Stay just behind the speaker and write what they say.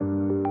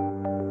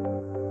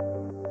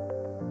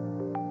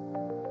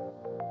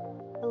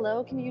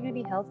Hello,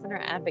 Community Health Center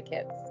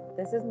advocates.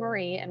 This is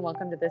Marie, and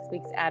welcome to this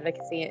week's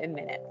Advocacy in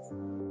Minutes.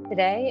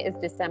 Today is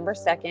December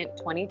 2nd,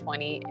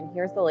 2020, and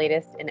here's the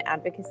latest in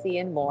advocacy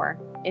and more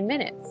in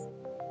minutes.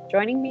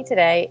 Joining me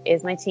today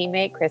is my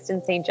teammate,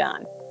 Kristen St.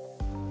 John.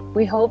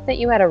 We hope that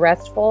you had a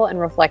restful and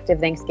reflective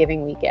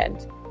Thanksgiving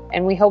weekend,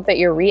 and we hope that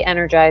you're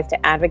re-energized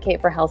to advocate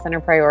for health center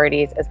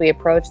priorities as we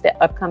approach the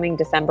upcoming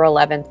December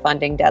 11th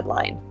funding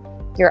deadline.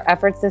 Your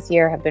efforts this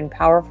year have been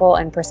powerful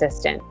and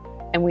persistent,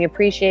 and we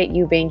appreciate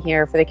you being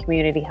here for the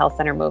Community Health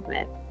Center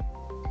movement.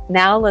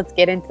 Now let's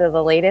get into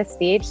the latest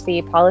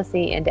CHC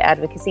policy and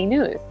advocacy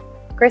news.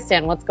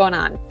 Kristen, what's going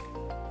on?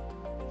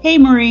 Hey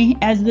Marie,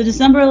 as the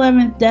December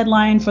 11th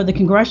deadline for the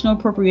congressional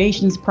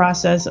appropriations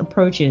process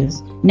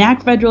approaches,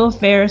 NAC Federal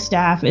Affairs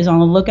staff is on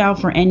the lookout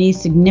for any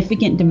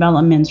significant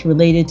developments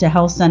related to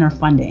health center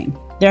funding.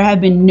 There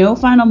have been no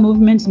final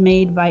movements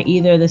made by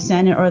either the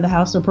Senate or the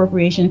House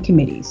Appropriation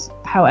Committees.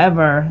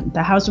 However,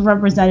 the House of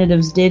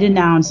Representatives did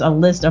announce a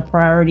list of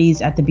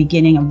priorities at the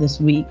beginning of this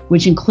week,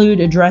 which include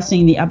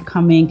addressing the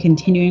upcoming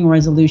continuing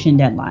resolution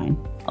deadline.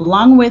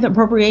 Along with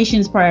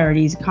appropriations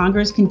priorities,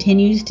 Congress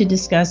continues to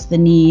discuss the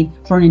need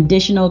for an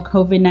additional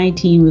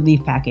COVID-19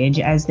 relief package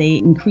as they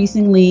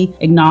increasingly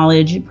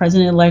acknowledge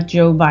President-elect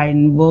Joe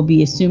Biden will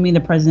be assuming the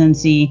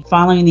presidency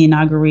following the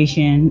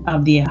inauguration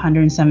of the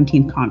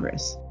 117th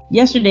Congress.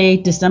 Yesterday,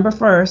 December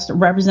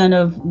 1st,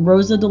 Representative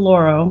Rosa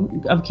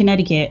DeLauro of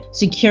Connecticut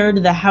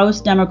secured the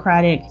House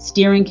Democratic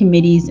Steering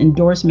Committee's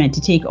endorsement to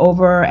take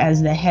over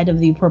as the head of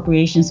the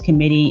Appropriations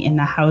Committee in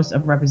the House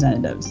of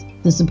Representatives.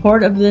 The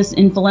support of this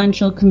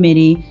influential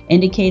committee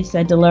indicates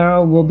that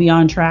DeLauro will be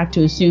on track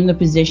to assume the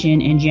position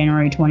in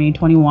January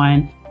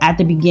 2021 at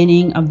the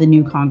beginning of the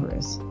new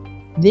Congress.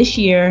 This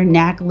year,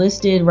 NAC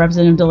listed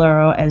Representative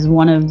DeLauro as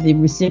one of the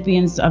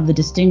recipients of the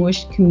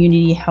Distinguished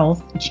Community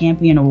Health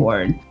Champion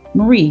Award.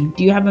 Marie,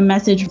 do you have a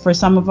message for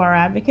some of our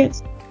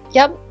advocates?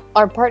 Yep,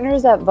 our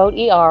partners at Vote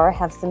ER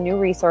have some new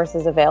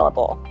resources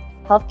available.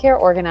 Healthcare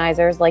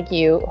organizers like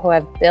you who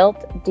have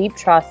built deep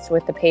trust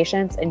with the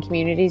patients and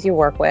communities you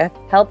work with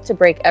help to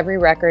break every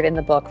record in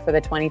the book for the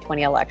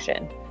 2020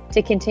 election.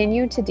 To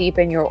continue to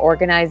deepen your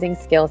organizing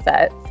skill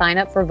set, sign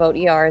up for Vote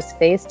ER's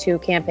Phase 2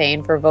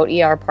 campaign for Vote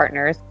ER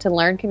partners to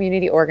learn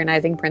community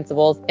organizing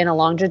principles in a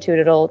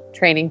longitudinal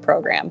training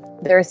program.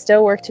 There is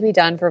still work to be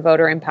done for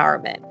voter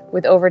empowerment.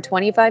 With over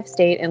 25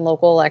 state and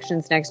local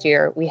elections next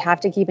year, we have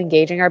to keep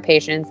engaging our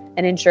patients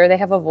and ensure they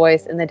have a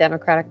voice in the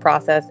democratic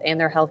process and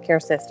their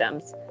healthcare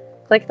systems.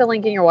 Click the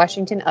link in your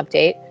Washington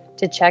update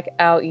to check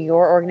out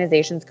your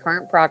organization's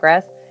current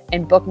progress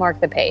and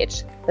bookmark the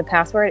page. The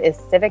password is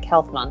Civic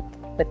Health Month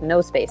with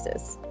no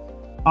spaces.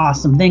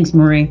 Awesome. Thanks,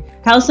 Marie.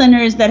 Health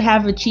centers that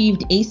have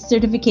achieved ACE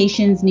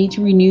certifications need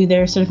to renew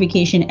their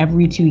certification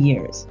every 2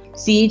 years.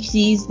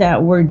 CHCs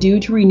that were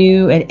due to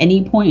renew at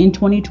any point in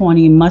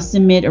 2020 must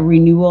submit a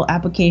renewal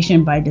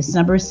application by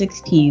December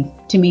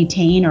 16th to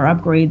maintain or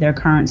upgrade their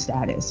current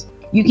status.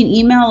 You can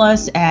email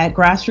us at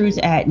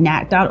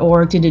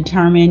grassroots@nac.org to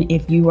determine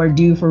if you are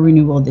due for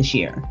renewal this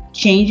year.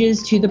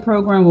 Changes to the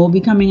program will be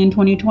coming in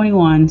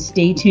 2021.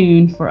 Stay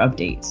tuned for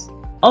updates.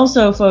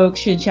 Also, folks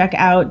should check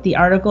out the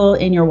article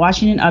in your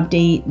Washington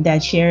Update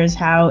that shares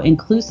how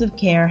Inclusive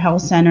Care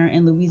Health Center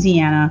in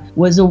Louisiana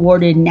was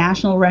awarded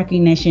national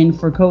recognition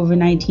for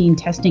COVID-19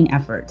 testing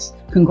efforts.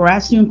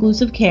 Congrats to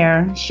Inclusive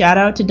Care. Shout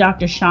out to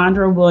Dr.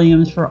 Chandra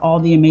Williams for all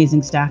the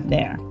amazing staff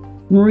there.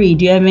 Marie,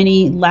 do you have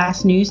any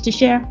last news to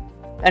share?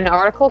 An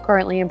article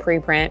currently in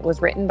preprint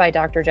was written by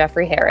Dr.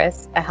 Jeffrey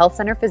Harris, a health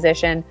center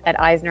physician at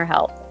Eisner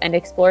Health, and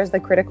explores the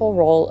critical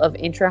role of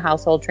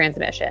intra-household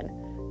transmission.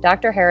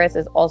 Dr. Harris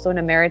is also an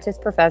emeritus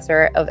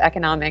professor of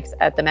economics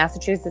at the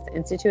Massachusetts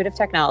Institute of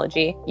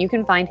Technology. You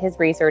can find his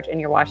research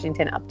in your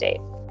Washington Update.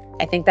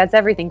 I think that's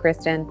everything,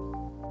 Kristen.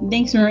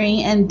 Thanks,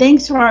 Marie, and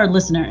thanks for our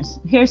listeners.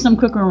 Here's some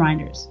quick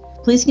reminders.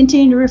 Please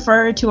continue to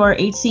refer to our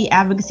HC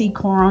Advocacy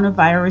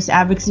Coronavirus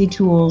Advocacy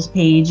Tools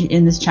page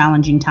in this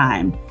challenging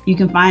time. You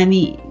can find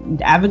the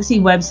advocacy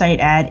website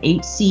at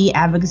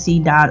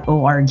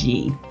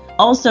hcadvocacy.org.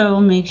 Also,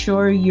 make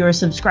sure you're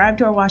subscribed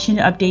to our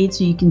Washington Update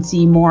so you can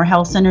see more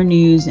health center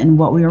news and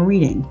what we are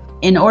reading.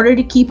 In order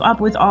to keep up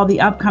with all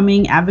the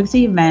upcoming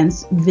advocacy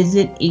events,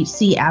 visit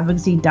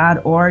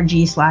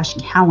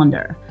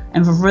hcadvocacy.org/calendar.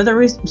 And for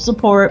further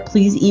support,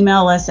 please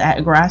email us at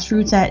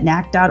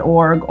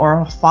grassroots@nac.org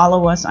or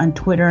follow us on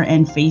Twitter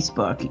and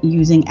Facebook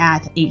using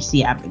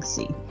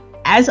 @HCAdvocacy.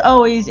 As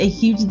always, a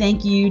huge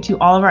thank you to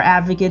all of our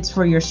advocates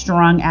for your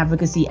strong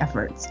advocacy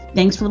efforts.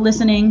 Thanks for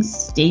listening.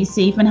 Stay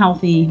safe and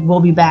healthy.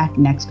 We'll be back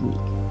next week.